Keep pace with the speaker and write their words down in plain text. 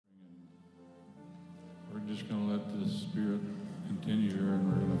just going to let the Spirit continue here, and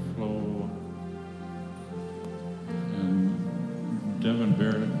we're going to flow. And Devin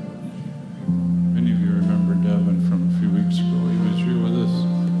Barrett, many of you remember Devin from a few weeks ago. He was here with us,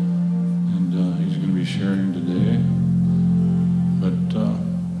 and he's going to be sharing today. But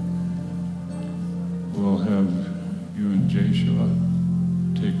we'll have you and Joshua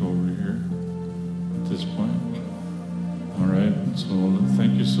take over here at this point. All right, so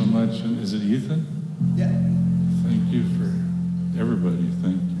thank you so much. Is it Ethan? Yeah. Thank you for everybody.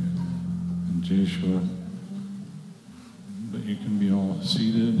 Thank you. And Joshua, but you can be all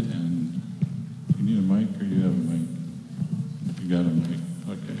seated, and you need a mic, or you have a mic? You got a mic.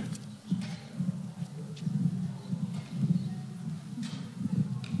 Okay.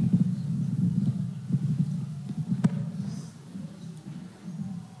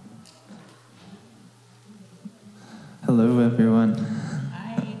 Hello, everyone.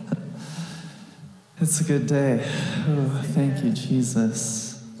 Hi. It's a good day. Oh, thank you,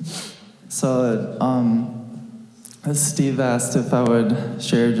 Jesus. So, Steve asked if I would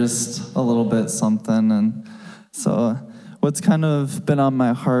share just a little bit something, and so what's kind of been on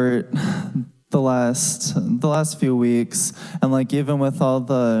my heart the last few weeks, and like even with all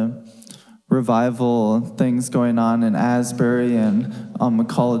the revival things going on in Asbury and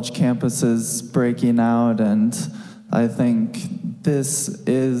college campuses breaking out, and I think this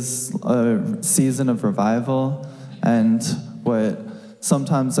is a season of revival. And what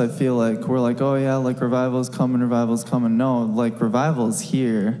sometimes I feel like we're like, oh yeah, like revival's coming. No, like revival's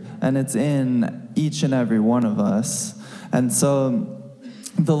here, and it's in each and every one of us. And so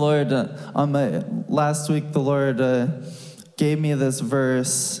the Lord, last week the Lord gave me this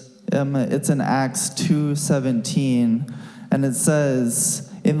verse. It's in Acts 2:17, and it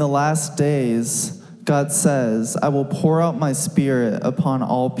says, "In the last days, God says, I will pour out my spirit upon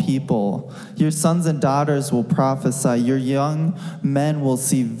all people. Your sons and daughters will prophesy. Your young men will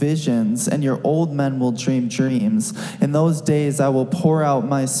see visions, and your old men will dream dreams. In those days I will pour out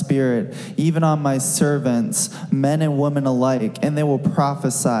my spirit, even on my servants, men and women alike, and they will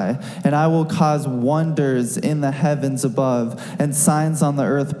prophesy. And I will cause wonders in the heavens above, and signs on the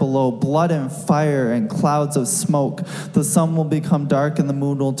earth below, blood and fire and clouds of smoke. The sun will become dark, and the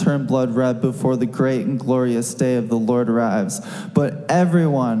moon will turn blood red before the great and glorious day of the Lord arrives. But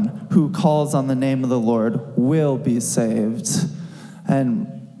everyone who calls on the name of the Lord will be saved." And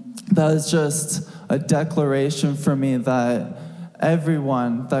that is just a declaration for me that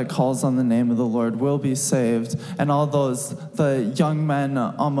everyone that calls on the name of the Lord will be saved. And all those, the young men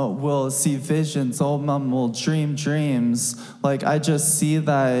will see visions, old men will dream dreams. Like, I just see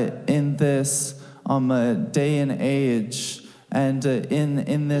that in this day and age. And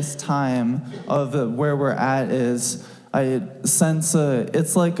in this time of where we're at is, I sense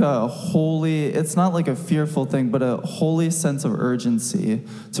it's like a holy, it's not like a fearful thing, but a holy sense of urgency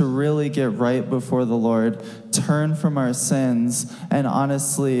to really get right before the Lord, turn from our sins, and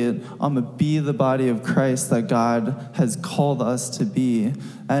honestly, be the body of Christ that God has called us to be.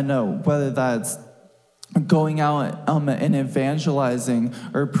 And whether that's going out and evangelizing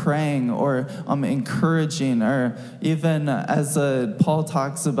or praying or encouraging, or even as Paul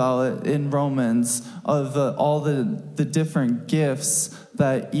talks about in Romans, of all the different gifts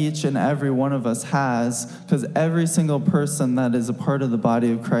that each and every one of us has, because every single person that is a part of the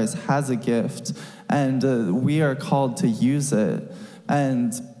body of Christ has a gift, and we are called to use it.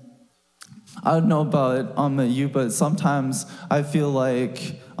 And I don't know about you, but sometimes I feel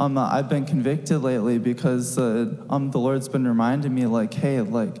like I've been convicted lately because the Lord's been reminding me, like, hey,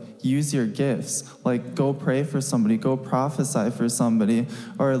 like, use your gifts. Like, go pray for somebody, go prophesy for somebody,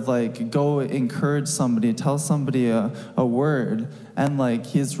 or like go encourage somebody, tell somebody a word. And like,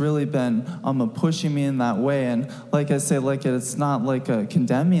 he's really been pushing me in that way. And like I say, like, it's not like a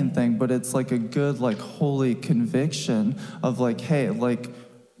condemning thing, but it's like a good, like, holy conviction of like, hey, like,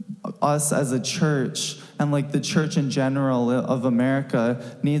 us as a church, and like the church in general of America,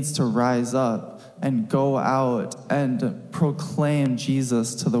 needs to rise up and go out and proclaim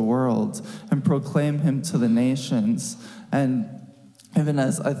Jesus to the world and proclaim him to the nations. And even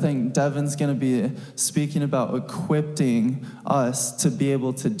as I think Devin's going to be speaking about equipping us to be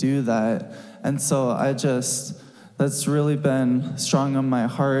able to do that. And so that's really been strong on my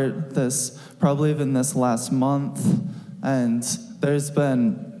heart probably even this last month. And there's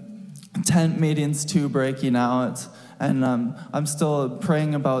been tent meetings too breaking out, and I'm still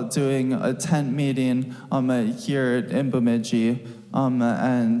praying about doing a tent meeting here in Bemidji,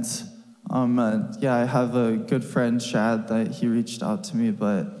 yeah, I have a good friend, Shad, that he reached out to me,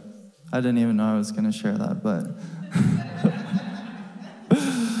 but I didn't even know I was going to share that, but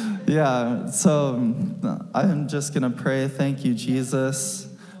Yeah, so I'm just going to pray. Thank you,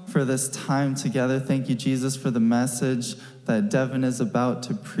 Jesus, for this time together. Thank you, Jesus, for the message that Devin is about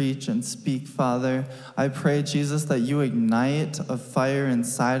to preach and speak, Father. I pray, Jesus, that you ignite a fire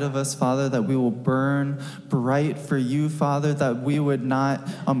inside of us, Father, that we will burn bright for you, Father, that we would not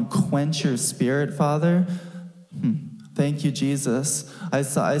quench your spirit, Father. Thank you, Jesus.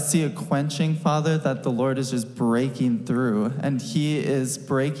 I see a quenching, Father, that the Lord is just breaking through. And he is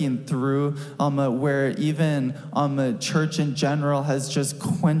breaking through where even church in general has just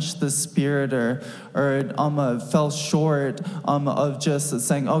quenched the spirit or fell short of just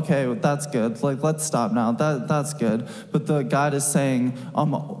saying, okay, that's good. Like, let's stop now. That's good. But God is saying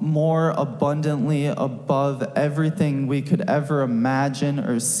more abundantly above everything we could ever imagine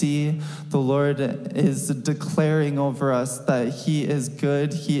or see. The Lord is declaring over us that he is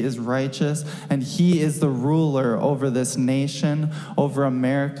good, he is righteous, and he is the ruler over this nation, over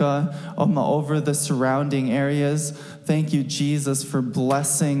America, over the surrounding areas. Thank you, Jesus, for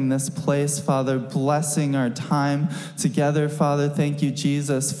blessing this place, Father, blessing our time together, Father. Thank you,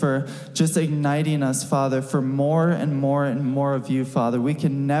 Jesus, for just igniting us, Father, for more and more and more of you, Father. We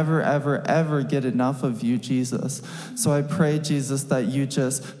can never, ever, ever get enough of you, Jesus. So I pray, Jesus, that you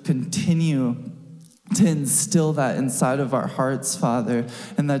just continue to instill that inside of our hearts, Father,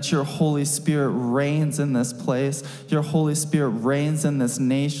 and that your Holy Spirit reigns in this place. Your Holy Spirit reigns in this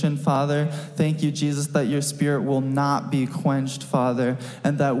nation, Father. Thank you, Jesus, that your Spirit will not be quenched, Father,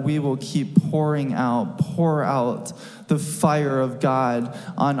 and that we will keep pour out the fire of God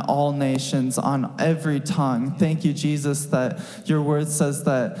on all nations, on every tongue. Thank you, Jesus, that your word says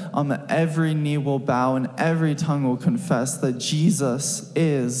that every knee will bow and every tongue will confess that Jesus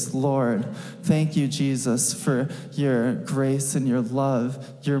is Lord. Thank you, Jesus, for your grace and your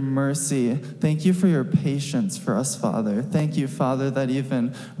love, your mercy. Thank you for your patience for us, Father. Thank you, Father, that even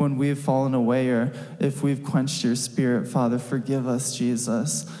when we've fallen away or if we've quenched your spirit, Father, forgive us,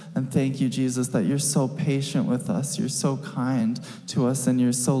 Jesus. And thank you, Jesus, that you're so patient with us. You're so kind to us, and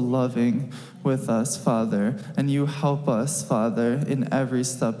you're so loving with us, Father. And you help us, Father, in every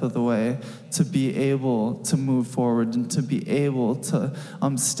step of the way to be able to move forward and to be able to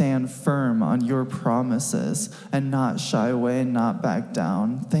stand firm on your promises and not shy away and not back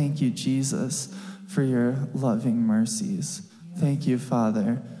down. Thank you, Jesus, for your loving mercies. Thank you,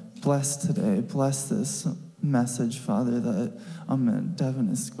 Father. Bless today. Bless this message, Father, that Devin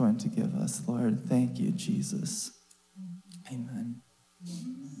is going to give us, Lord. Thank you, Jesus. Amen.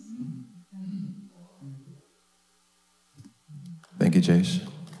 Thank you, Jace.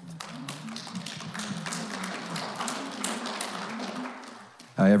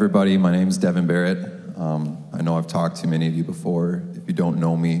 Hi, everybody. My name is Devin Barrett. I know I've talked to many of you before. If you don't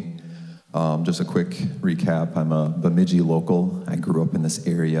know me, just a quick recap. I'm a Bemidji local. I grew up in this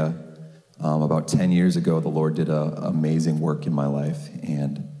area. About 10 years ago, the Lord did an amazing work in my life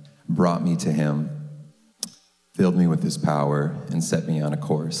and brought me to him, filled me with his power, and set me on a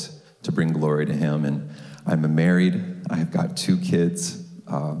course to bring glory to him. And I'm married. I have got 2 kids.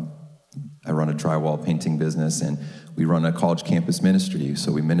 I run a drywall painting business, and we run a college campus ministry.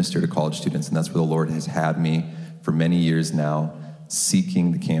 So we minister to college students, and that's where the Lord has had me for many years now,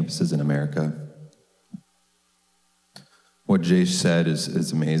 seeking the campuses in America. What Jay said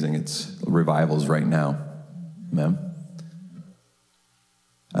is amazing. It's revivals right now. Amen.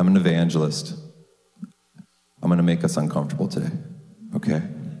 I'm an evangelist. I'm going to make us uncomfortable today, okay?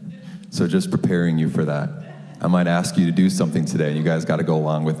 So just preparing you for that. I might ask you to do something today, and you guys got to go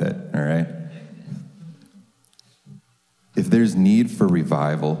along with it, all right? If there's need for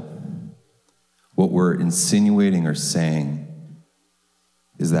revival, what we're insinuating or saying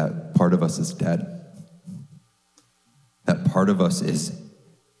is that part of us is dead. That part of us is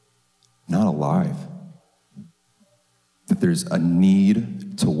not alive. That there's a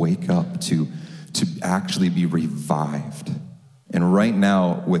need to wake up, to actually be revived. And right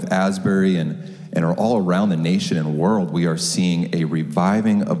now, with Asbury and all around the nation and world, we are seeing a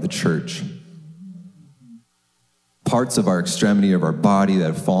reviving of the church. Parts of our extremity of our body that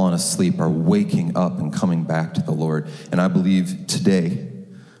have fallen asleep are waking up and coming back to the Lord. And I believe today,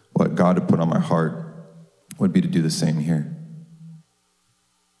 what God had put on my heart would be to do the same here.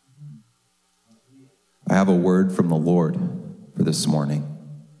 I have a word from the Lord for this morning.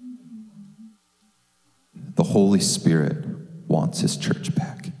 The Holy Spirit wants his church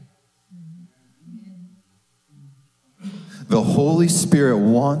back. The Holy Spirit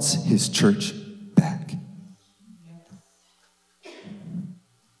wants his church back.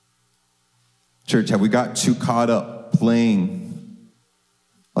 Church, have we got too caught up playing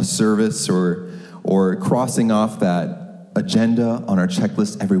a service or crossing off that agenda, on our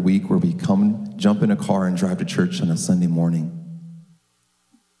checklist every week where we come, jump in a car, and drive to church on a Sunday morning.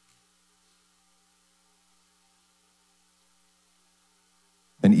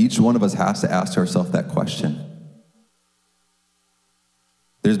 And each one of us has to ask ourselves that question.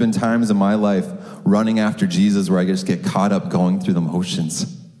 There's been times in my life running after Jesus where I just get caught up going through the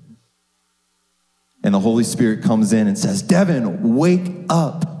motions. And the Holy Spirit comes in and says, Devin, wake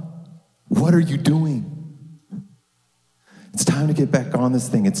up. What are you doing? It's time to get back on this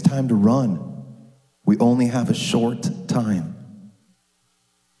thing. It's time to run. We only have a short time.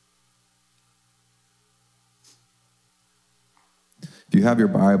 If you have your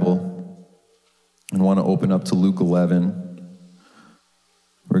Bible and want to open up to Luke 11,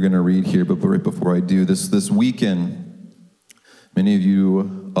 we're going to read here, but right before I do, this weekend, many of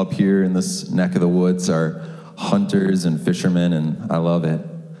you up here in this neck of the woods are hunters and fishermen, and I love it.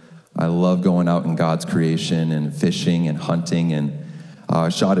 I love going out in God's creation and fishing and hunting, and I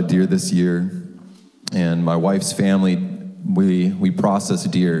shot a deer this year, and my wife's family, we process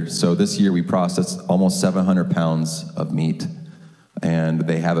deer. So this year we processed almost 700 pounds of meat, and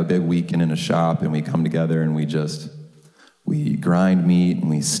they have a big weekend in a shop, and we come together and we grind meat and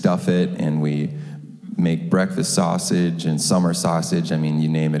we stuff it and we make breakfast sausage and summer sausage. I mean, you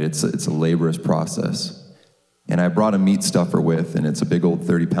name it. It's a laborious process. And I brought a meat stuffer with, and it's a big old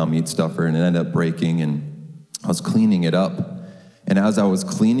 30-pound meat stuffer, and it ended up breaking, and I was cleaning it up. And as I was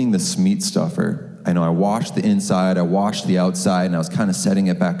cleaning this meat stuffer, I washed the inside, I washed the outside, and I was kind of setting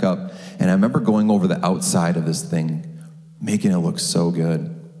it back up. And I remember going over the outside of this thing, making it look so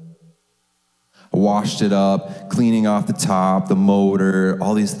good. I washed it up, cleaning off the top, the motor,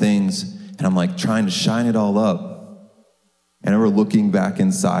 all these things, and I'm like trying to shine it all up. And I remember looking back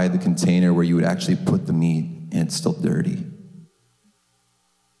inside the container where you would actually put the meat, and it's still dirty.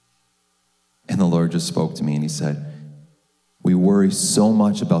 And the Lord just spoke to me and he said, we worry so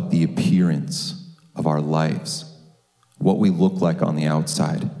much about the appearance of our lives, what we look like on the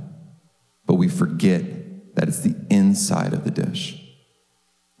outside, but we forget that it's the inside of the dish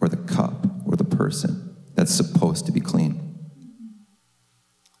or the cup or the person that's supposed to be clean.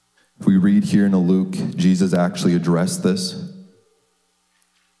 If we read here in Luke, Jesus actually addressed this.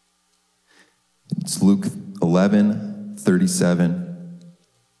 It's Luke 11:37.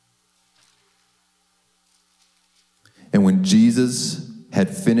 And when Jesus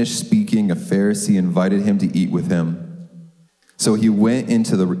had finished speaking, a Pharisee invited him to eat with him. So he went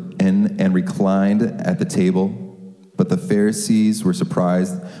into the inn and reclined at the table. But the Pharisees were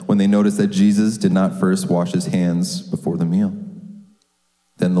surprised when they noticed that Jesus did not first wash his hands before the meal.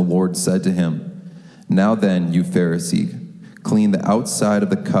 Then the Lord said to him, now then, you Pharisee, clean the outside of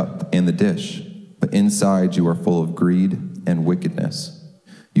the cup and the dish, but inside you are full of greed and wickedness.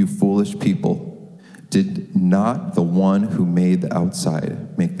 You foolish people, did not the one who made the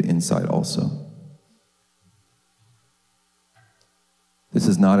outside make the inside also? This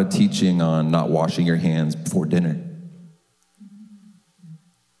is not a teaching on not washing your hands before dinner.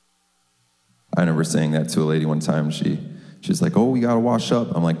 I remember saying that to a lady one time. She's like, oh, we got to wash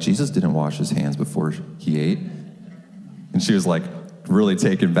up. I'm like, Jesus didn't wash his hands before he ate. And she was like, really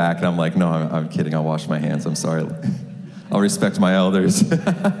taken back. And I'm like, no, I'm kidding. I'll wash my hands. I'm sorry. I'll respect my elders.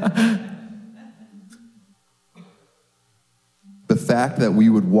 The fact that we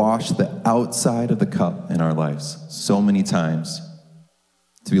would wash the outside of the cup in our lives so many times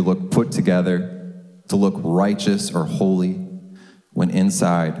to be look put together, to look righteous or holy, when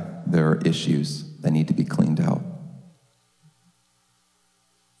inside there are issues that need to be cleaned out.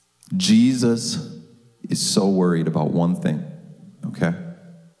 Jesus is so worried about one thing, okay?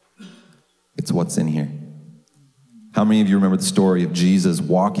 It's what's in here. How many of you remember the story of Jesus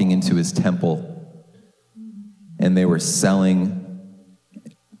walking into his temple and they were selling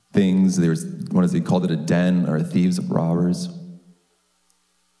things? There was, what is he called it, a den or a thieves of robbers?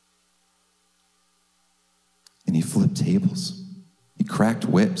 And he flipped tables. He cracked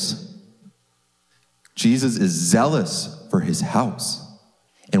whips. Jesus is zealous for his house,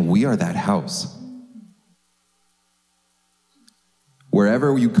 and we are that house.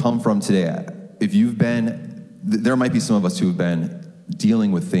 Wherever you come from today, if you've been, there might be some of us who have been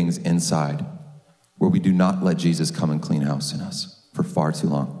dealing with things inside where we do not let Jesus come and clean house in us for far too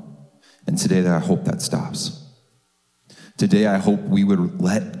long. And today I hope that stops. Today I hope we would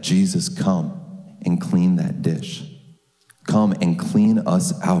let Jesus come and clean that dish. Come and clean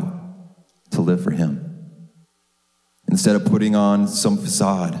us out to live for him. Instead of putting on some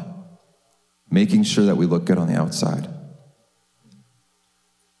facade, making sure that we look good on the outside.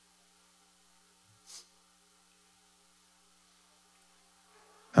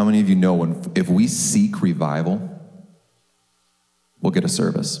 How many of you know if we seek revival, we'll get a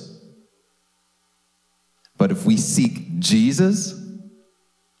service. But if we seek Jesus,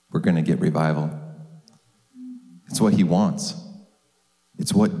 we're going to get revival. It's what he wants.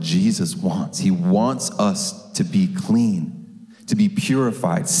 It's what Jesus wants. He wants us to be clean, to be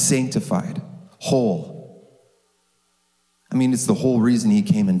purified, sanctified, whole. I mean, it's the whole reason he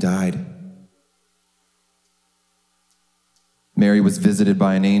came and died. Mary was visited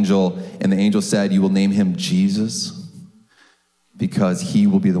by an angel, and the angel said, "You will name him Jesus, because he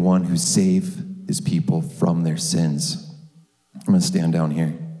will be the one who saves his people from their sins." I'm going to stand down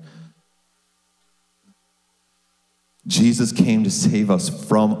here. Jesus came to save us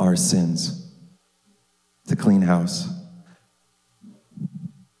from our sins, to clean house.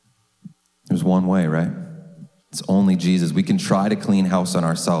 There's one way, right? It's only Jesus. We can try to clean house on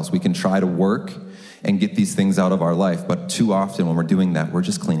ourselves. We can try to work and get these things out of our life, but too often when we're doing that, we're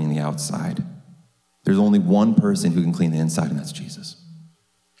just cleaning the outside. There's only one person who can clean the inside, and that's Jesus.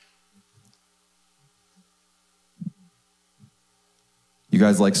 You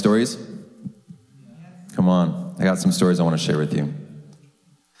guys like stories? Come on. I got some stories I want to share with you.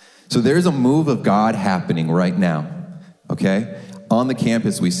 So there's a move of God happening right now, okay? On the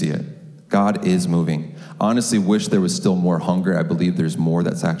campus, we see it. God is moving. Honestly, wish there was still more hunger. I believe there's more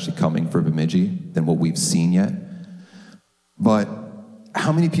that's actually coming for Bemidji than what we've seen yet. But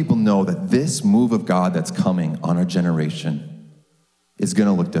how many people know that this move of God that's coming on our generation is going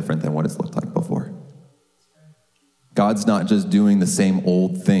to look different than what it's looked like before? God's not just doing the same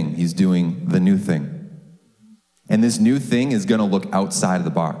old thing. He's doing the new thing. And this new thing is going to look outside of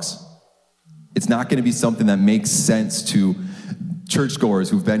the box. It's not going to be something that makes sense to churchgoers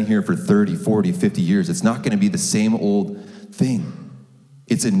who've been here for 30, 40, 50 years. It's not going to be the same old thing.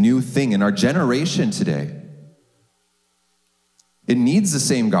 It's a new thing. In our generation today, it needs the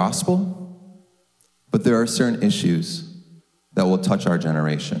same gospel, but there are certain issues that will touch our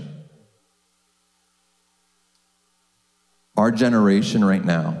generation. Our generation right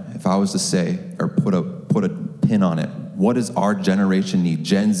now, if I was to say, or put a pin on it, what does our generation need,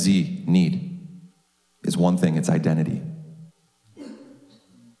 Gen Z need, is one thing, it's identity.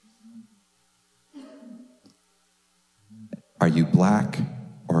 Are you black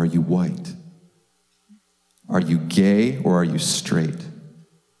or are you white? Are you gay or are you straight?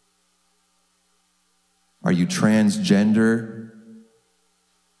 Are you transgender?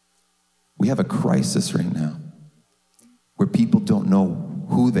 We have a crisis right now where people don't know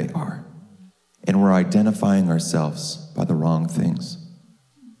who they are, and we're identifying ourselves by the wrong things.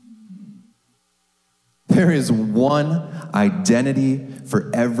 There is one identity for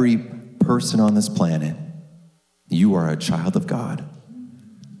every person on this planet. You are a child of God.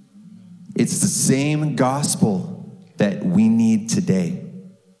 It's the same gospel that we need today,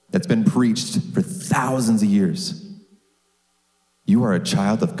 that's been preached for thousands of years. You are a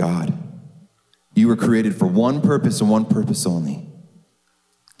child of God. You were created for one purpose and one purpose only: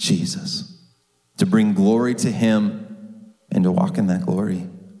 Jesus. To bring glory to him and to walk in that glory.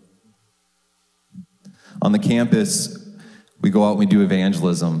 On the campus, we go out and we do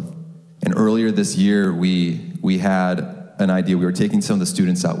evangelism. And earlier this year, we had an idea. We were taking some of the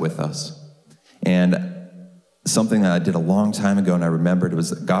students out with us. And something that I did a long time ago, and I remembered, it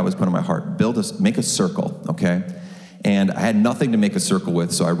was that God was putting on my heart, make a circle, okay? And I had nothing to make a circle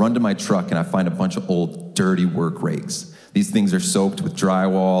with, so I run to my truck and I find a bunch of old, dirty work rakes. These things are soaked with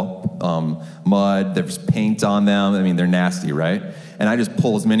drywall, mud, there's paint on them. I mean, they're nasty, right? And I just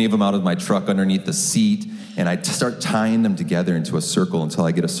pull as many of them out of my truck underneath the seat, and I start tying them together into a circle until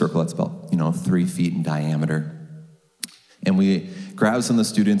I get a circle that's about, 3 feet in diameter. And we grab some of the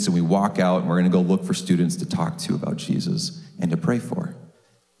students and we walk out, and we're going to go look for students to talk to about Jesus and to pray for.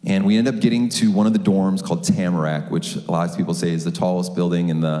 And we end up getting to one of the dorms called Tamarack, which a lot of people say is the tallest building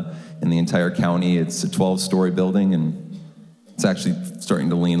in the entire county. It's a 12-story building, and it's actually starting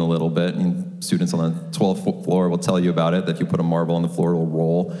to lean a little bit. And students on the 12th floor will tell you about it, that if you put a marble on the floor, it'll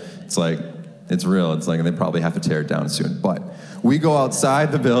roll. It's real. It's like they probably have to tear it down soon. But we go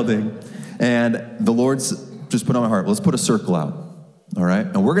outside the building, and the Lord's just put on my heart, let's put a circle out, all right?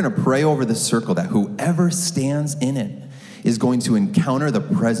 And we're going to pray over this circle that whoever stands in it is going to encounter the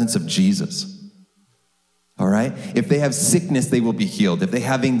presence of Jesus, all right? If they have sickness, they will be healed. If they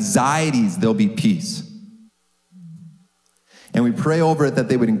have anxieties, there'll be peace. And we pray over it that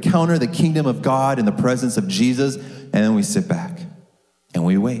they would encounter the kingdom of God in the presence of Jesus, and then we sit back and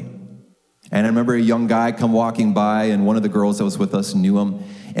we wait. And I remember a young guy come walking by, and one of the girls that was with us knew him,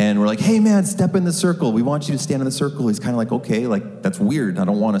 and we're like, hey man, step in the circle. We want you to stand in the circle. He's kind of like, okay, that's weird. I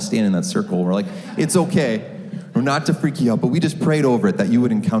don't want to stand in that circle. We're like, it's okay. We're not to freak you out, but we just prayed over it that you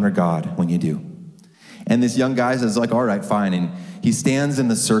would encounter God when you do. And this young guy says, all right, fine. And he stands in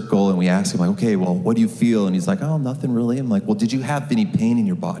the circle, and we ask him, like, okay, well, what do you feel? And he's like, oh, nothing really. I'm like, well, did you have any pain in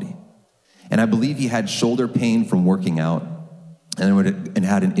your body? And I believe he had shoulder pain from working out and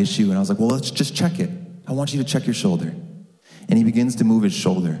had an issue. And I was like, well, let's just check it. I want you to check your shoulder. And he begins to move his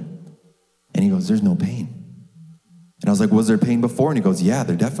shoulder. And he goes, there's no pain. And I was like, was there pain before? And he goes, yeah,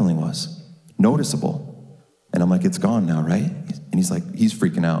 there definitely was. Noticeable. And I'm like, it's gone now, right? And he's like, he's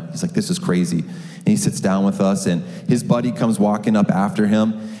freaking out. He's like, this is crazy. And he sits down with us, and his buddy comes walking up after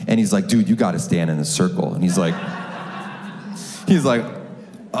him, and he's like, dude, you got to stand in a circle. And he's like,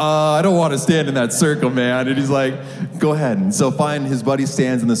 I don't want to stand in that circle, man. And he's like, go ahead. And so his buddy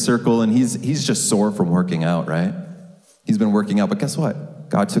stands in the circle, and he's just sore from working out, right? He's been working out, but guess what?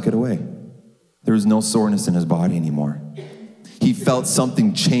 God took it away. There was no soreness in his body anymore. He felt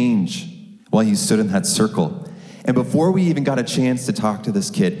something change while he stood in that circle. And before we even got a chance to talk to this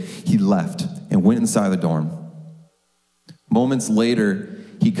kid, he left and went inside the dorm. Moments later,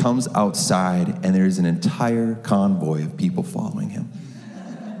 he comes outside, and there's an entire convoy of people following him.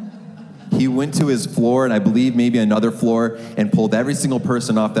 He went to his floor, and I believe maybe another floor, and pulled every single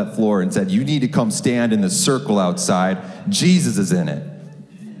person off that floor and said, you need to come stand in the circle outside. Jesus is in it.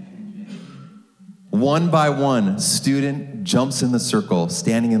 One by one, student jumps in the circle,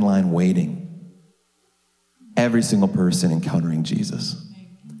 standing in line waiting. Every single person encountering Jesus.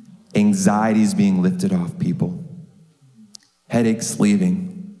 Anxieties being lifted off people. Headaches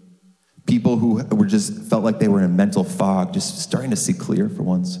leaving. People who were just felt like they were in a mental fog, just starting to see clear for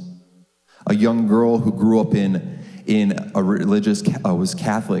once. A young girl who grew up in a religious, was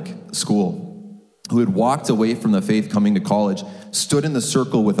Catholic school, who had walked away from the faith coming to college, stood in the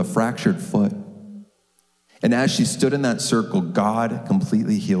circle with a fractured foot. And as she stood in that circle, God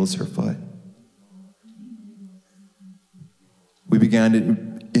completely heals her foot. We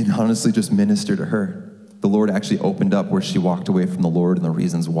began to honestly just minister to her. The Lord actually opened up where she walked away from the Lord and the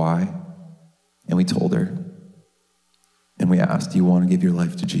reasons why. And we told her. And we asked, do you want to give your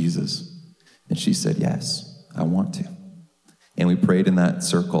life to Jesus? And she said, yes, I want to. And we prayed in that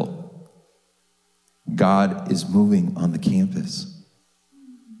circle. God is moving on the campus.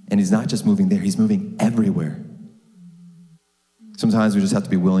 And he's not just moving there, he's moving everywhere. Sometimes we just have to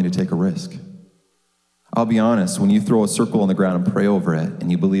be willing to take a risk. I'll be honest, when you throw a circle on the ground and pray over it,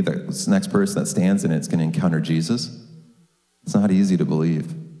 and you believe that this next person that stands in it is going to encounter Jesus, it's not easy to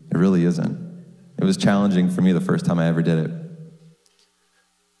believe. It really isn't. It was challenging for me the first time I ever did it.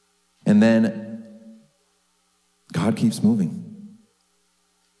 And then God keeps moving.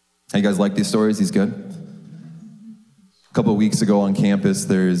 How you guys like these stories? These good? A couple of weeks ago on campus,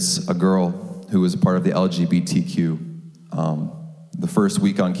 there's a girl who was a part of the LGBTQ. The first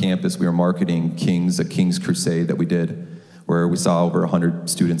week on campus, we were marketing a King's Crusade that we did, where we saw over 100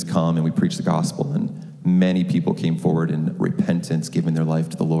 students come and we preached the gospel, and many people came forward in repentance, giving their life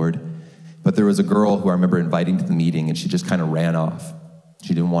to the Lord. But there was a girl who I remember inviting to the meeting, and she just kind of ran off. She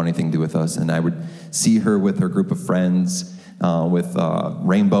didn't want anything to do with us, and I would see her with her group of friends with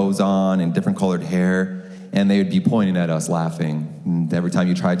rainbows on and different colored hair, and they would be pointing at us, laughing. And every time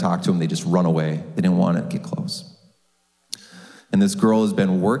you try to talk to them, they just run away. They didn't want to get close. And this girl has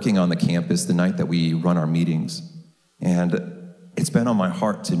been working on the campus the night that we run our meetings. And it's been on my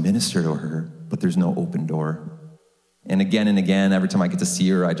heart to minister to her, but there's no open door. And again, every time I get to see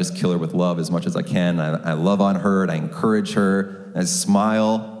her, I just kill her with love as much as I can. I love on her, and I encourage her, and I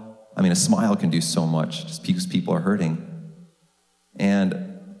smile. I mean, a smile can do so much just because people are hurting.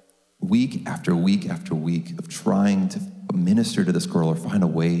 And week after week after week of trying to minister to this girl or find a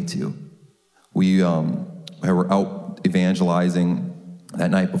way to, we were out evangelizing that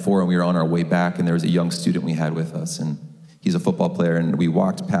night before, and we were on our way back, and there was a young student we had with us, and he's a football player, and we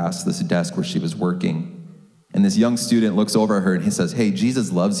walked past this desk where she was working, and this young student looks over at her and he says, hey,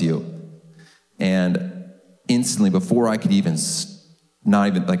 Jesus loves you. And instantly, before I could even, I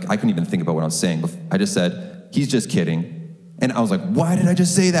couldn't even think about what I was saying, I just said, he's just kidding. And I was like, why did I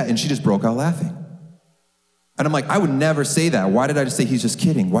just say that? And she just broke out laughing. And I'm like, I would never say that. Why did I just say he's just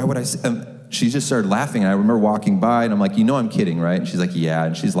kidding? Why would I say... She just started laughing, and I remember walking by, and I'm like, I'm kidding, right? And she's like, yeah,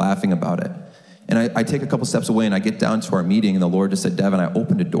 and she's laughing about it. And I take a couple steps away, and I get down to our meeting, and the Lord just said, Devin, I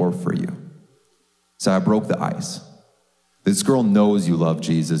opened a door for you. So I broke the ice. This girl knows you love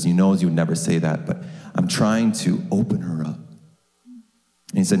Jesus. You knows you would never say that, but I'm trying to open her up.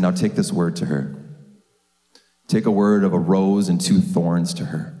 And he said, now take this word to her. Take a word of a rose and 2 thorns to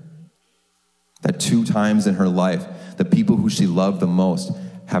her. That 2 times in her life, the people who she loved the most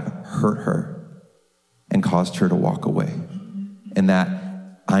have hurt her and caused her to walk away. And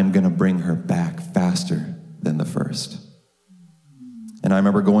that I'm going to bring her back faster than the first. And I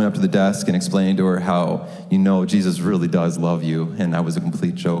remember going up to the desk and explaining to her how, Jesus really does love you. And that was a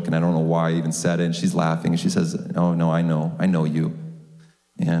complete joke, and I don't know why I even said it. And she's laughing, and she says, oh, no, I know you.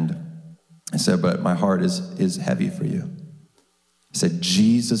 And I said, but my heart is heavy for you. I said,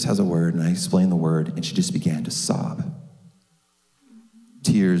 Jesus has a word, and I explained the word, and she just began to sob.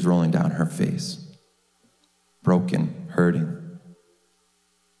 Tears rolling down her face. Broken, hurting.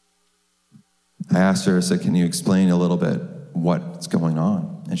 I asked her, I said, can you explain a little bit what's going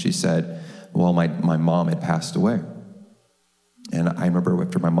on? And she said, well, my mom had passed away. And I remember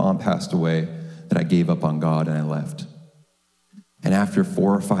after my mom passed away that I gave up on God and I left. And after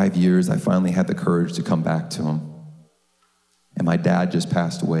 4 or 5 years, I finally had the courage to come back to him. And my dad just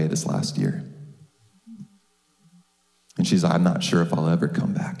passed away this last year. And she's like, I'm not sure if I'll ever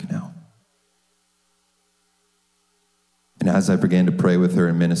come back now. And as I began to pray with her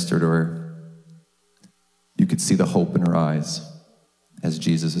and minister to her, you could see the hope in her eyes as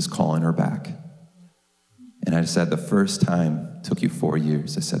Jesus is calling her back. And I said, the first time took you 4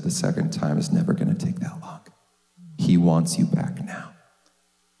 years. I said, the second time is never going to take that long. He wants you back now.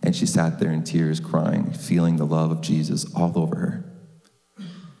 And she sat there in tears, crying, feeling the love of Jesus all over her,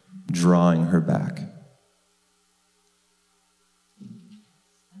 drawing her back.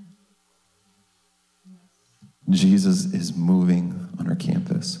 Jesus is moving on our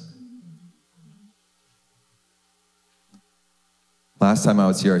campus. Last time I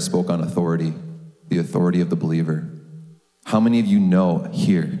was here, I spoke on authority, the authority of the believer. How many of you know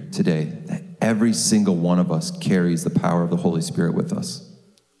here today that every single one of us carries the power of the Holy Spirit with us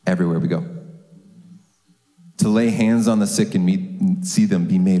everywhere we go? To lay hands on the sick and see them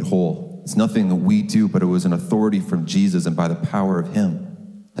be made whole. It's nothing that we do, but it was an authority from Jesus, and by the power of him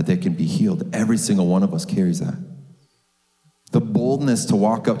that they can be healed. Every single one of us carries that. The boldness to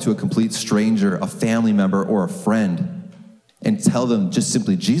walk up to a complete stranger, a family member, or a friend, and tell them just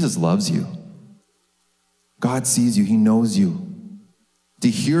simply, Jesus loves you. God sees you. He knows you. To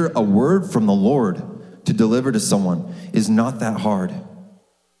hear a word from the Lord to deliver to someone is not that hard.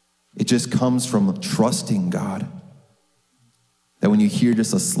 It just comes from trusting God. That when you hear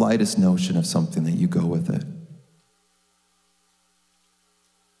just the slightest notion of something, that you go with it.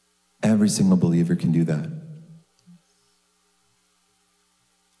 Every single believer can do that.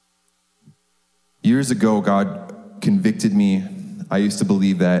 Years ago, God convicted me. I used to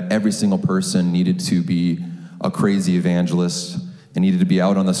believe that every single person needed to be a crazy evangelist and needed to be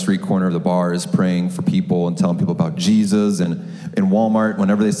out on the street corner of the bars praying for people and telling people about Jesus. And in Walmart,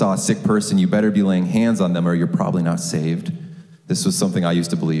 whenever they saw a sick person, you better be laying hands on them or you're probably not saved. This was something I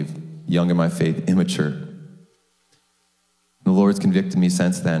used to believe, young in my faith, immature. The Lord's convicted me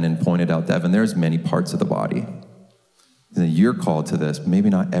since then and pointed out, Devin, there's many parts of the body. And you're called to this, but maybe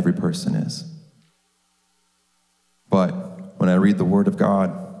not every person is. But when I read the Word of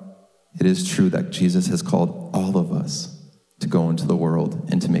God, it is true that Jesus has called all of us to go into the world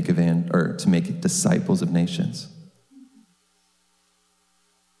and to make disciples of nations.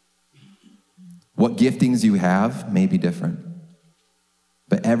 What giftings you have may be different,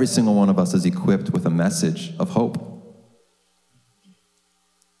 but every single one of us is equipped with a message of hope.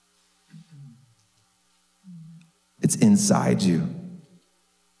 It's inside you.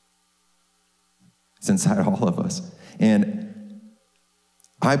 It's inside all of us. And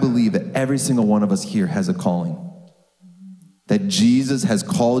I believe that every single one of us here has a calling. That Jesus has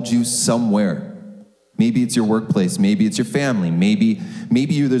called you somewhere. Maybe it's your workplace. Maybe it's your family. Maybe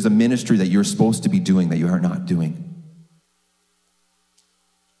there's a ministry that you're supposed to be doing that you are not doing.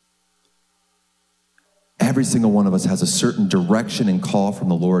 Every single one of us has a certain direction and call from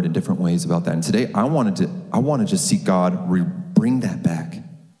the Lord in different ways about that. And today I want to just see God bring that back.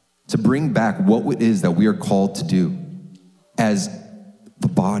 To bring back what it is that we are called to do as the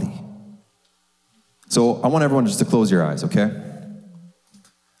body. So I want everyone just to close your eyes, okay?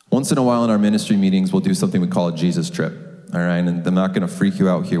 Once in a while in our ministry meetings, we'll do something we call a Jesus trip, all right? And I'm not going to freak you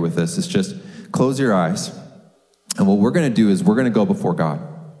out here with this. It's just close your eyes. And what we're going to do is we're going to go before God.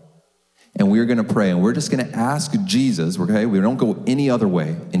 And we're going to pray. And we're just going to ask Jesus, okay? We don't go any other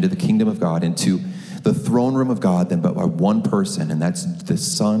way into the kingdom of God, into the throne room of God than but by one person, and that's the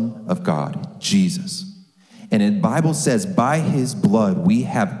Son of God, Jesus. And the Bible says, by his blood, we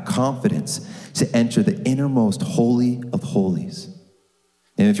have confidence to enter the innermost holy of holies.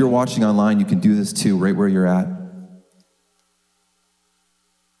 And if you're watching online, you can do this too, right where you're at.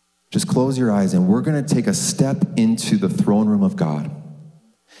 Just close your eyes, and we're going to take a step into the throne room of God.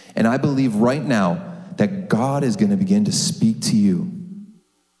 And I believe right now that God is going to begin to speak to you.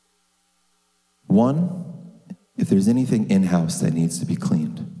 One, if there's anything in-house that needs to be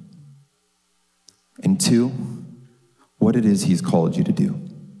cleaned. And two, what it is he's called you to do.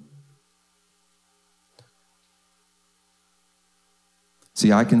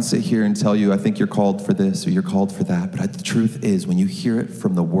 See, I can sit here and tell you, I think you're called for this or you're called for that, but the truth is, when you hear it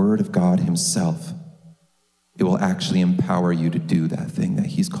from the Word of God himself, it will actually empower you to do that thing that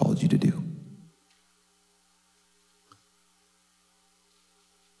he's called you to do.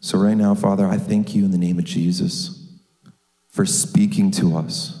 So right now, Father, I thank you in the name of Jesus for speaking to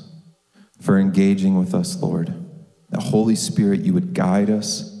us, for engaging with us, Lord. That Holy Spirit, you would guide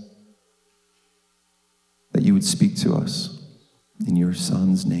us, that you would speak to us. In your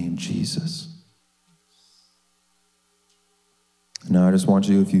Son's name, Jesus. Now, I just want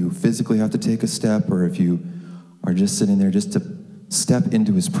you, if you physically have to take a step or if you are just sitting there, just to step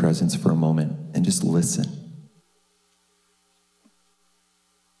into his presence for a moment and just listen.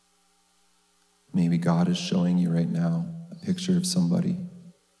 Maybe God is showing you right now a picture of somebody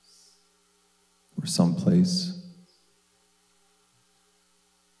or someplace.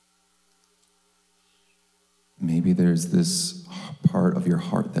 Maybe there's this part of your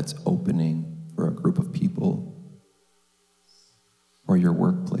heart that's opening for a group of people or your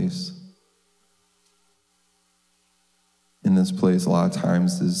workplace. In this place, a lot of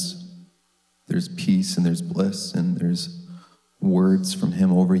times there's peace and there's bliss and there's words from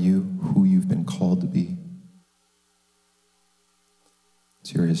him over you, who you've been called to be.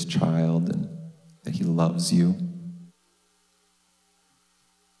 So you're his child and that he loves you.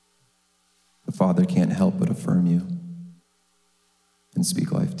 The Father can't help but affirm you and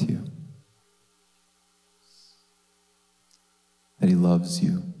speak life to you. That he loves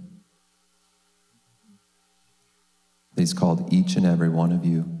you. That he's called each and every one of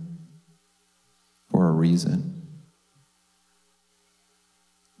you for a reason.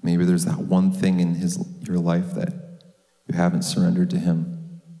 Maybe there's that one thing in your life that you haven't surrendered to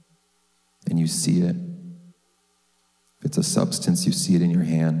him, and you see it. If it's a substance, you see it in your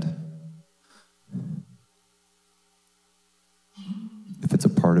hand. If it's a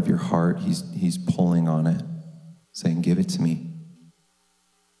part of your heart, he's pulling on it, saying, give it to me.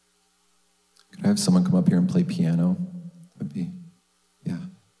 Could I have someone come up here and play piano? Would be, yeah.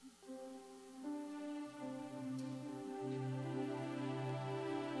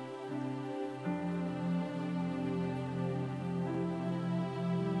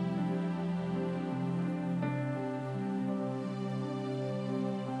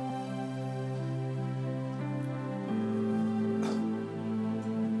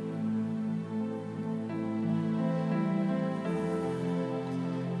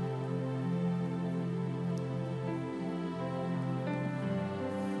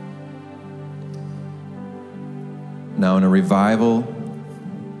 Now, in a revival,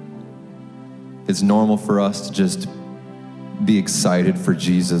 it's normal for us to just be excited for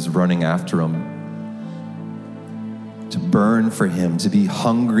Jesus, running after him, to burn for him, to be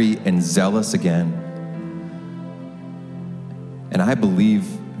hungry and zealous again. And I believe,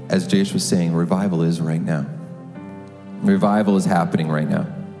 as Jace was saying, revival is right now. Revival is happening right now.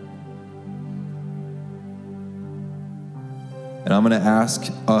 And I'm going to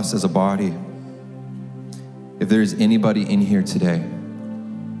ask us as a body, if there's anybody in here today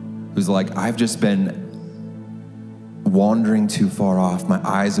who's like, I've just been wandering too far off. My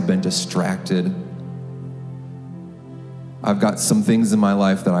eyes have been distracted. I've got some things in my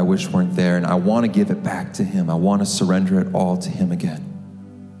life that I wish weren't there, and I want to give it back to him. I want to surrender it all to him again.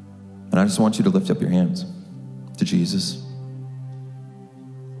 And I just want you to lift up your hands to Jesus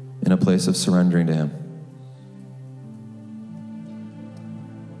in a place of surrendering to him.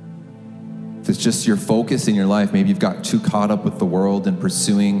 If it's just your focus in your life, maybe you've got too caught up with the world and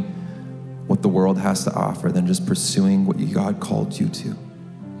pursuing what the world has to offer than just pursuing what God called you to.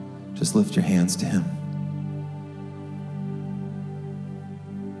 Just lift your hands to him.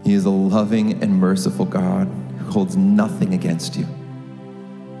 He is a loving and merciful God who holds nothing against you.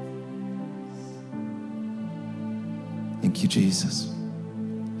 Thank you, Jesus.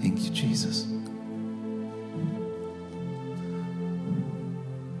 Thank you, Jesus.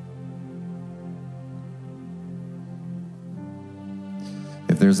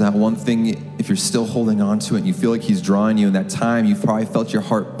 If there's that one thing, if you're still holding on to it and you feel like he's drawing you in that time, you've probably felt your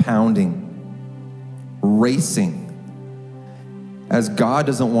heart pounding, racing, as God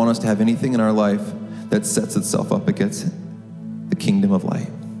doesn't want us to have anything in our life that sets itself up against the kingdom of light.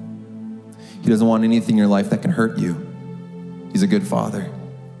 He doesn't want anything in your life that can hurt you. He's a good Father.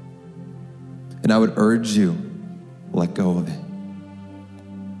 And I would urge you, let go of it.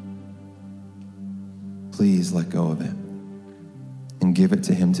 Please let go of it and give it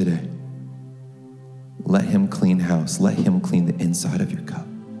to him today. Let him clean house. Let him clean the inside of your cup.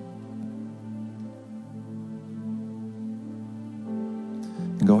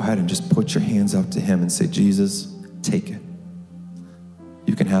 And go ahead and just put your hands up to him and say, Jesus, take it.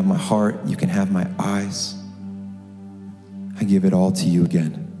 You can have my heart. You can have my eyes. I give it all to you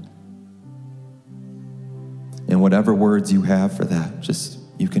again. And whatever words you have for that, just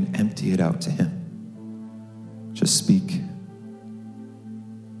you can empty it out to him. Just speak.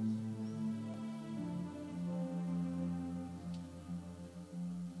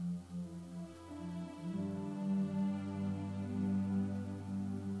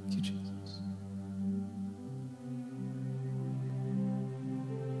 Thank you, Jesus.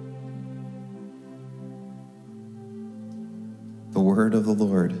 The word of the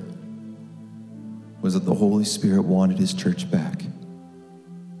Lord was that the Holy Spirit wanted his church back.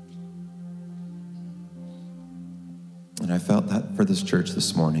 And I felt that for this church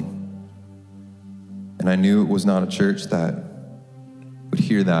this morning. And I knew it was not a church that would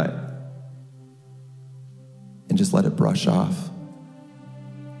hear that and just let it brush off.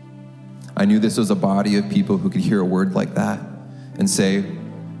 I knew this was a body of people who could hear a word like that and say,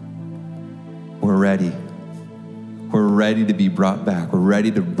 we're ready. We're ready to be brought back. We're ready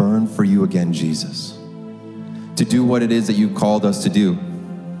to burn for you again, Jesus, to do what it is that you've called us to do.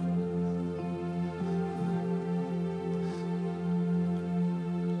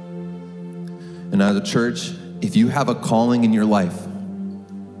 And as a church, if you have a calling in your life,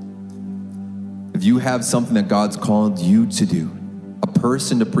 if you have something that God's called you to do, a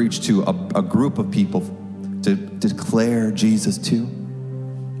person to preach to, a group of people to declare Jesus to,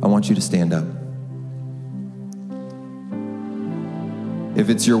 I want you to stand up. If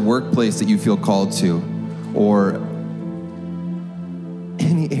it's your workplace that you feel called to, or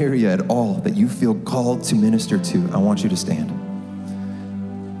any area at all that you feel called to minister to, I want you to stand.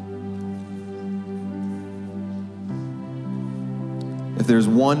 If there's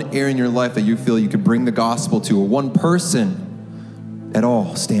one area in your life that you feel you could bring the gospel to, or one person at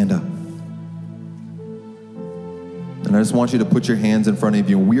all, stand up. And I just want you to put your hands in front of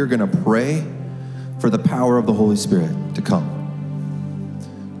you, and we are going to pray for the power of the Holy Spirit to come,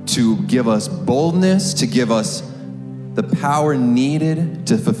 to give us boldness, to give us the power needed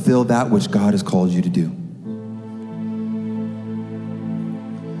to fulfill that which God has called you to do.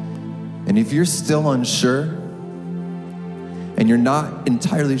 And if you're still unsure and you're not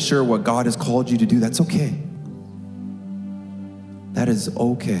entirely sure what God has called you to do, that's okay. That is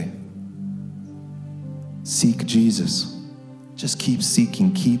okay. Seek Jesus. Just keep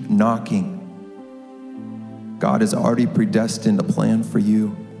seeking, keep knocking. God has already predestined a plan for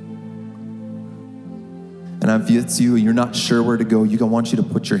you. And if it's you, you're not sure where to go, I want you to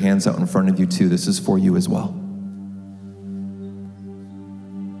put your hands out in front of you too. This is for you as well.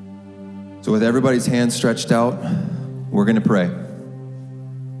 So with everybody's hands stretched out, we're going to pray.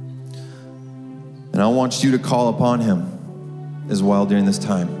 And I want you to call upon him as well during this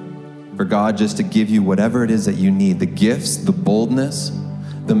time, for God just to give you whatever it is that you need, the gifts, the boldness,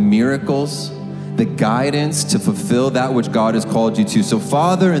 the miracles, the guidance to fulfill that which God has called you to. So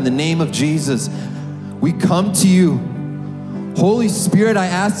Father, in the name of Jesus, we come to you. Holy Spirit, I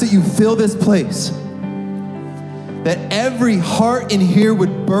ask that you fill this place, that every heart in here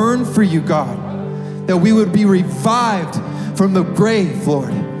would burn for you, God, that we would be revived from the grave,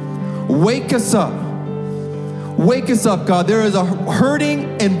 Lord. Wake us up. Wake us up, God. There is a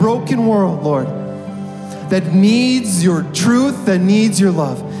hurting and broken world, Lord, that needs your truth, that needs your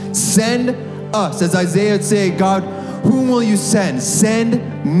love. Send us. As Isaiah would say, God, whom will you send?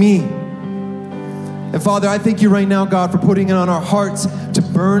 Send me. And Father, I thank you right now, God, for putting it on our hearts to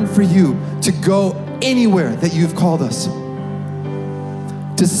burn for you, to go anywhere that you've called us,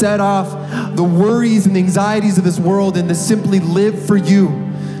 to set off the worries and the anxieties of this world and to simply live for you,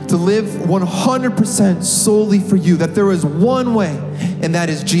 to live 100% solely for you, that there is one way, and that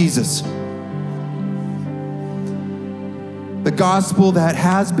is Jesus. The gospel that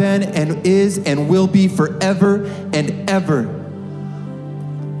has been and is and will be forever and ever.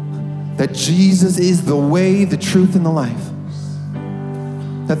 That Jesus is the way, the truth, and the life.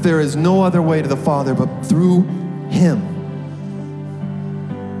 That there is no other way to the Father but through him.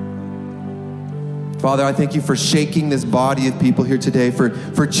 Father, I thank you for shaking this body of people here today,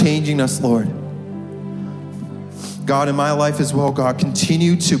 for changing us, Lord. God, in my life as well, God,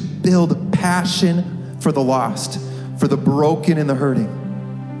 continue to build passion for the lost, for the broken and the hurting.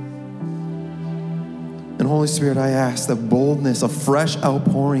 And Holy Spirit, I ask that boldness, a fresh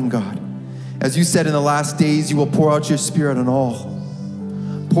outpouring, God. As you said, in the last days, you will pour out your Spirit on all.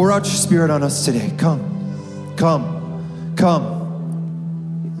 Pour out your Spirit on us today. Come, come,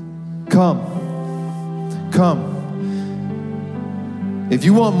 come, come, come. If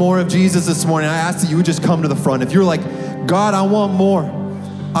you want more of Jesus this morning, I ask that you would just come to the front. If you're like, God, I want more.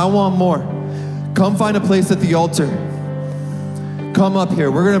 I want more. Come find a place at the altar. Come up here.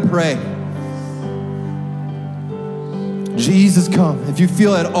 We're going to pray. Jesus, come. If you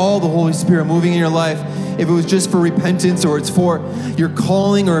feel at all the Holy Spirit moving in your life, if it was just for repentance or it's for your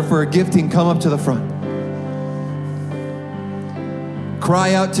calling or for a gifting, come up to the front.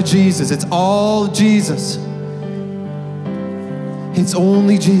 Cry out to Jesus. It's all Jesus. It's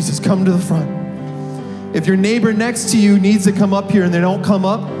only Jesus. Come to the front. If your neighbor next to you needs to come up here and they don't come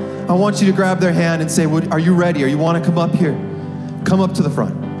up, I want you to grab their hand and say, are you ready? Or you want to come up here? Come up to the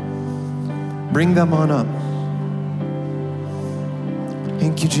front. Bring them on up.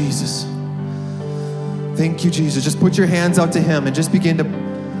 Thank you, Jesus. Thank you, Jesus. Just put your hands out to him and just begin to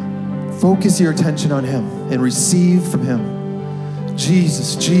focus your attention on him and receive from him.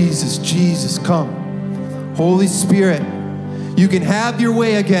 Jesus, Jesus, Jesus, come. Holy Spirit, you can have your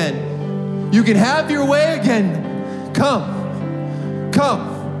way again. You can have your way again. Come. Come.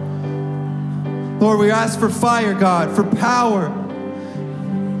 Lord, we ask for fire, God, for power.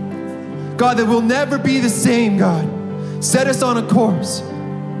 God, that we'll never be the same, God. Set us on a course.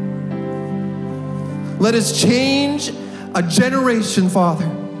 Let us change a generation, Father.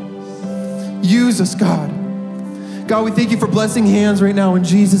 Use us, God. God, we thank you for blessing hands right now in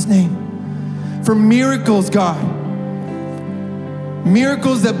Jesus' name. For miracles, God.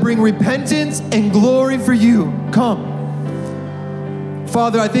 Miracles that bring repentance and glory for you. Come.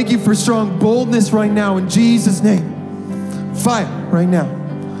 Father, I thank you for strong boldness right now in Jesus' name. Fire right now.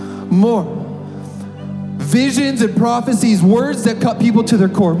 More. Visions and prophecies, words that cut people to their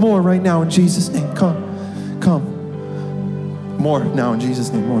core. More right now in Jesus' name. Come. Come. More now in Jesus'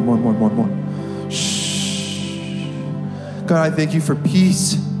 name. More. Shh. God, I thank you for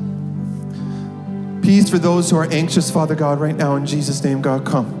peace. Peace for those who are anxious, Father God, right now in Jesus' name. God,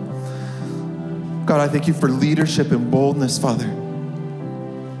 come. God, I thank you for leadership and boldness, Father.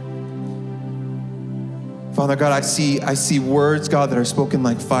 Father God, I see words, God, that are spoken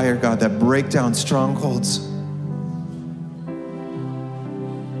like fire, God, that break down strongholds.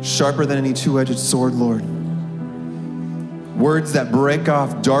 Sharper than any two-edged sword, Lord. Words that break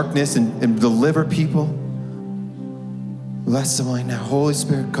off darkness and deliver people. Bless them right now. Holy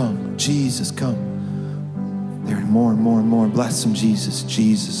Spirit, come. Jesus, come. There and more and more and more. Bless him, Jesus,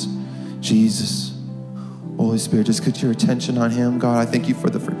 Jesus, Jesus. Holy Spirit, just put your attention on him. God, I thank you for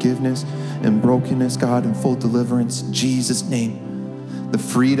the forgiveness and brokenness, God, and full deliverance. In Jesus' name. The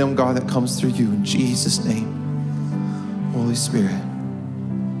freedom, God, that comes through you. In Jesus' name. Holy Spirit.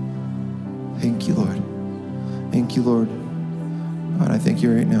 Thank you, Lord. Thank you, Lord. God, I thank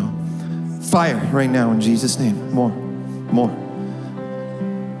you right now. Fire right now in Jesus' name. More.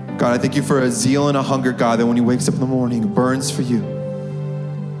 God, I thank you for a zeal and a hunger, God, that when he wakes up in the morning, burns for you.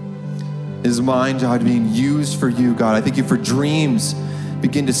 His mind, God, being used for you, God. I thank you for dreams.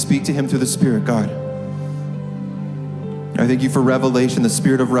 Begin to speak to him through the Spirit, God. I thank you for revelation, the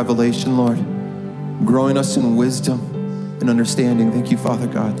spirit of revelation, Lord. Growing us in wisdom and understanding. Thank you, Father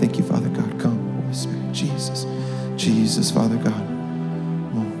God. Thank you, Father God. Come, Holy Spirit. Jesus. Jesus, Father God.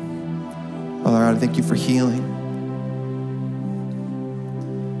 Father God, I thank you for healing.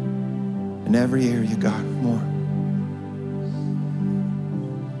 In every area, God, more.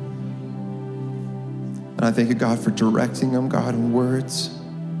 And I thank you, God, for directing them, God, in words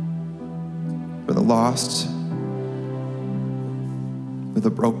for the lost, for the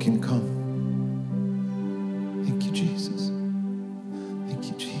broken. Come. Thank you, Jesus. Thank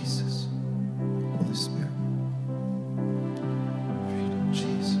you, Jesus. Holy Spirit. Freedom,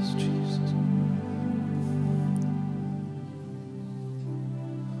 Jesus, Jesus.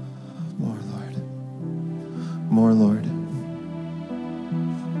 More, Lord.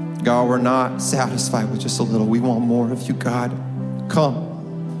 God, we're not satisfied with just a little. We want more of you, God. Come.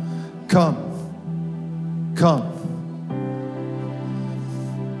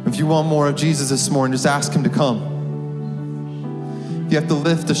 If you want more of Jesus this morning, just ask him to come. If you have to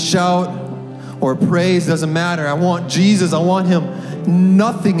lift a shout or a praise, doesn't matter. I want Jesus. I want him.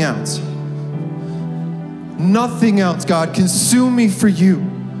 Nothing else. Nothing else, God. Consume me for you.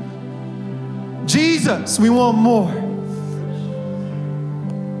 Jesus, we want more.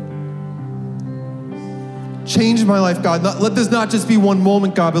 Change my life, God. Let this not just be one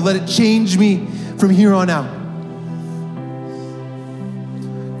moment, God, but let it change me from here on out.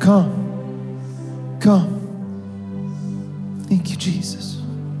 Come. Thank you, Jesus.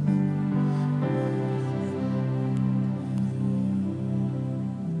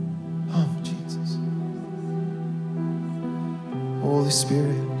 Come, Jesus. Holy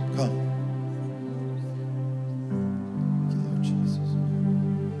Spirit, come.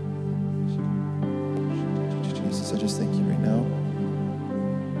 I just thank you right now.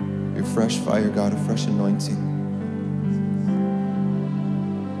 fire, God, a fresh anointing.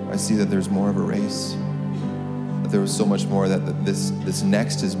 I see that there's more of a race, that there was so much more, that this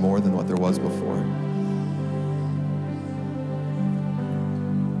next is more than what there was before.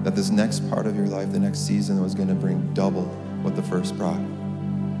 That this next part of your life, the next season, was going to bring double what the first brought.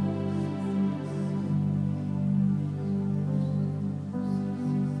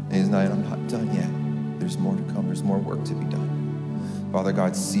 And he's not, I'm not done yet. There's more to come. There's more work to be done. Father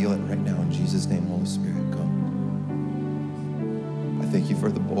God, seal it right now in Jesus' name. Holy Spirit, come. I thank you for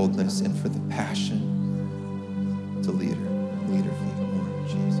the boldness and for the passion to lead her for you more in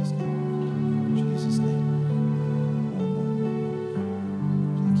Jesus' name. In Jesus' name.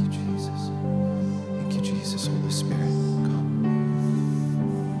 Thank you, Jesus. Thank you, Jesus. Holy Spirit, come.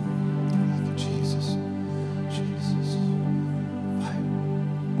 Thank you, Jesus. Jesus. Fire.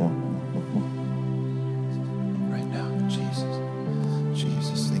 More. Right now, Jesus.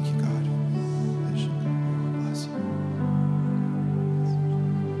 Jesus, thank you, God. Bless you.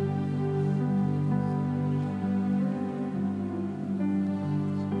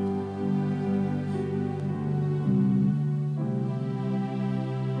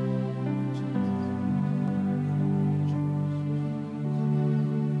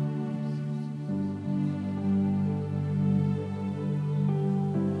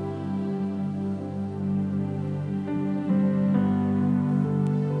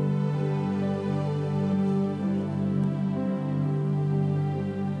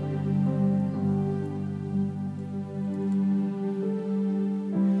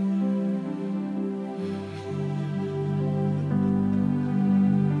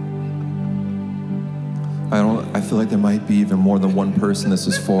 I feel like there might be even more than one person this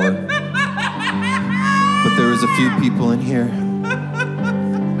is for. But there was a few people in here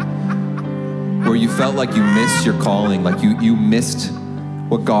where you felt like you missed your calling, like you missed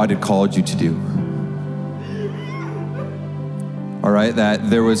what God had called you to do. All right, that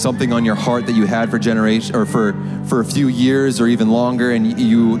there was something on your heart that you had for generation or for a few years or even longer, and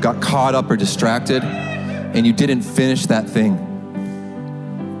you got caught up or distracted and you didn't finish that thing.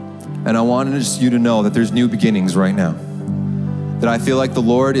 And I wanted you to know that there's new beginnings right now. That I feel like the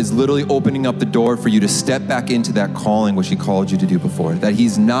Lord is literally opening up the door for you to step back into that calling which he called you to do before. That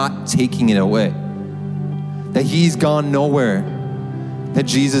he's not taking it away. That he's gone nowhere. That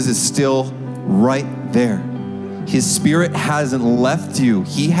Jesus is still right there. His Spirit hasn't left you.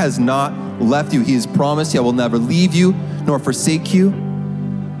 He has not left you. He has promised, I will never leave you nor forsake you.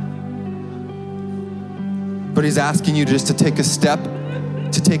 But he's asking you just to take a step,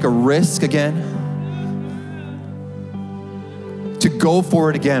 to take a risk again, to go for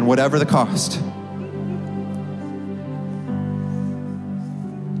it again, whatever the cost.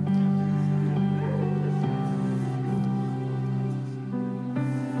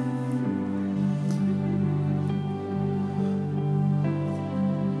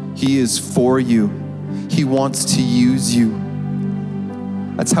 He is for you. He wants to use you.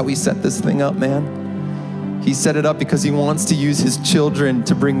 That's how he set this thing up, man. He set it up because he wants to use his children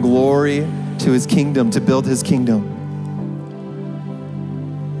to bring glory to his kingdom, to build his kingdom.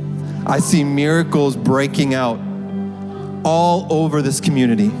 I see miracles breaking out all over this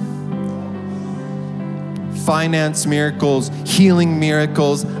community. Finance miracles, healing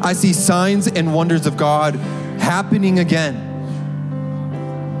miracles. I see signs and wonders of God happening again.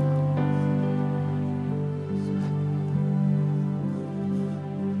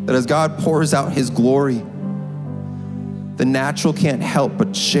 That as God pours out his glory, the natural can't help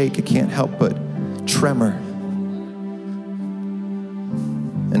but shake. It can't help but tremor.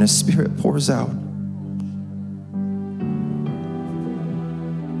 And his Spirit pours out.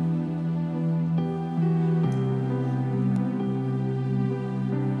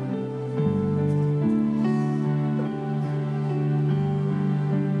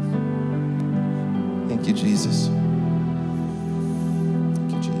 Thank you, Jesus.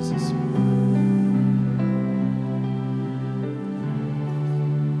 Thank you, Jesus.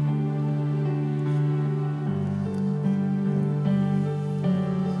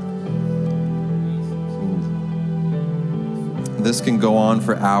 This can go on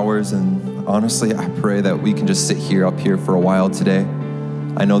for hours, and honestly, I pray that we can just sit up here for a while today.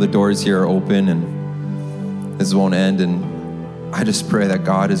 I know the doors here are open, and this won't end, and I just pray that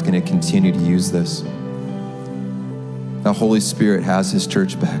God is going to continue to use this. The Holy Spirit has his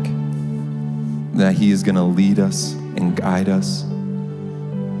church back, that he is going to lead us and guide us.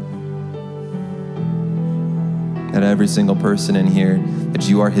 That every single person in here, that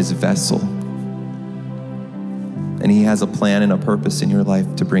you are his vessel. And he has a plan and a purpose in your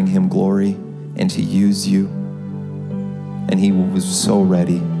life to bring him glory and to use you. And he was so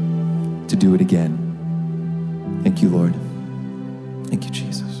ready to do it again. Thank you, Lord. Thank you,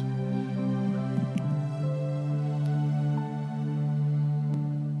 Jesus.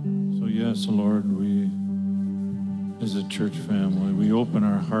 So yes, Lord, we, as a church family, we open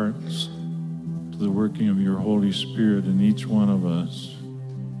our hearts to the working of your Holy Spirit in each one of us.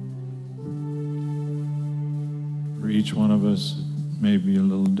 For each one of us, it may be a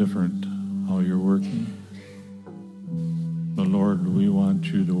little different how you're working. But Lord, we want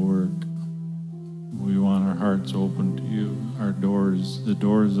you to work. We want our hearts open to you, our doors, the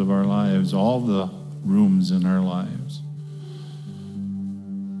doors of our lives, all the rooms in our lives.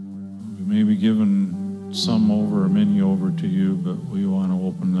 We may be given some over or many over to you, but we want to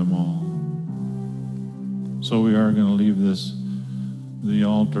open them all. So we are going to leave the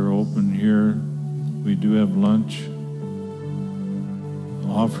altar open here. We do have lunch,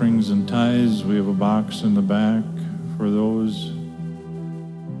 offerings and tithes. We have a box in the back for those.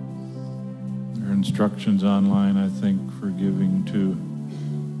 There are instructions online, I think, for giving to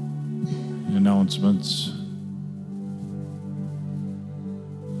announcements.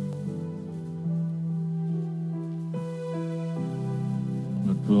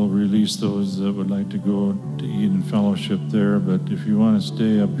 But we'll release those that would like to go to eat and fellowship there. But if you want to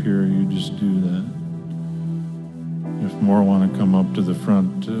stay up here, you just do that. If more want to come up to the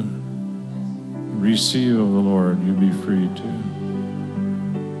front to receive of the Lord, you be free to.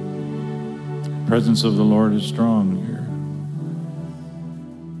 The presence of the Lord is strong here.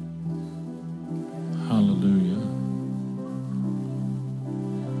 Hallelujah.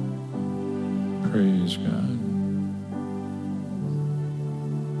 Praise God.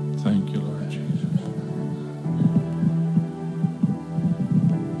 Thank you, Lord Jesus.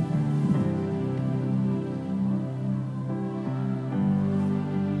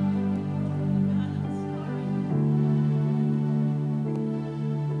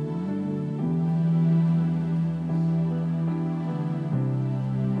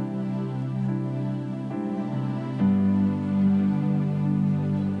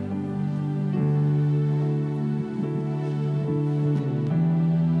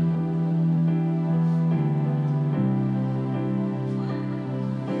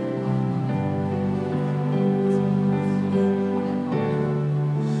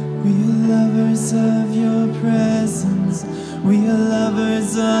 Lovers of your presence, we are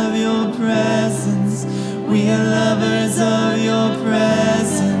lovers of your presence, we are lovers of your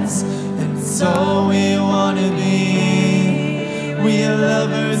presence, and it's all we want to be. We are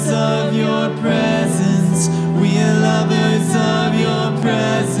lovers of your presence, we are lovers of your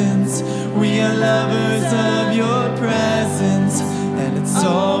presence, we are lovers of your presence, and it's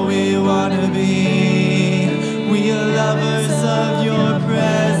all we want to be. We are lovers of your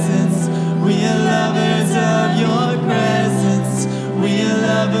presence, we are lovers of your presence, we are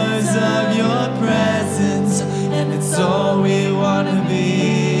lovers of your presence, and it's all we want to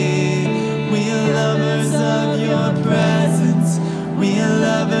be. We are lovers of your presence, we are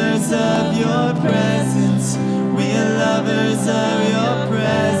lovers of your presence, we are lovers of your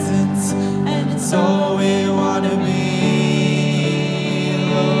presence, and it's all we want to be.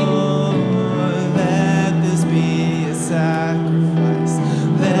 Lord, let this be a sacrifice.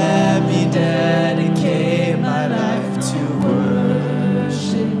 Let me dedicate my life to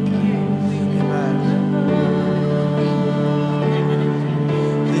worship you. Amen.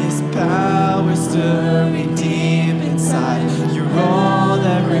 This power stirring deep inside. You're all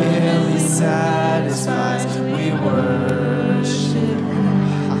that really satisfies. We worship you.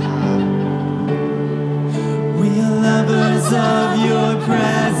 We are lovers of your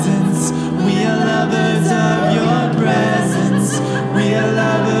presence. We are lovers of your presence. We are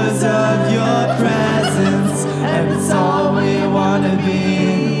lovers of your presence, and it's all we want to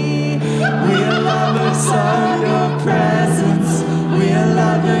be. We are lovers of your presence. We are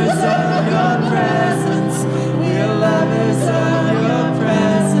lovers of your presence. We are lovers of your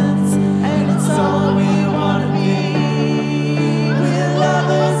presence, and it's all we want to be. We are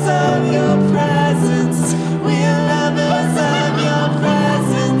lovers of your presence. We are lovers of your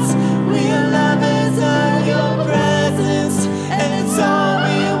presence. We are lovers of your presence, and it's all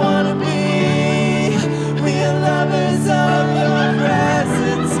we want to be. We are lovers of your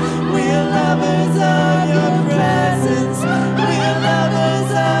presence. We are lovers of your presence. We are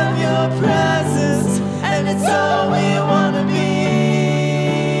lovers of your presence, and it's all we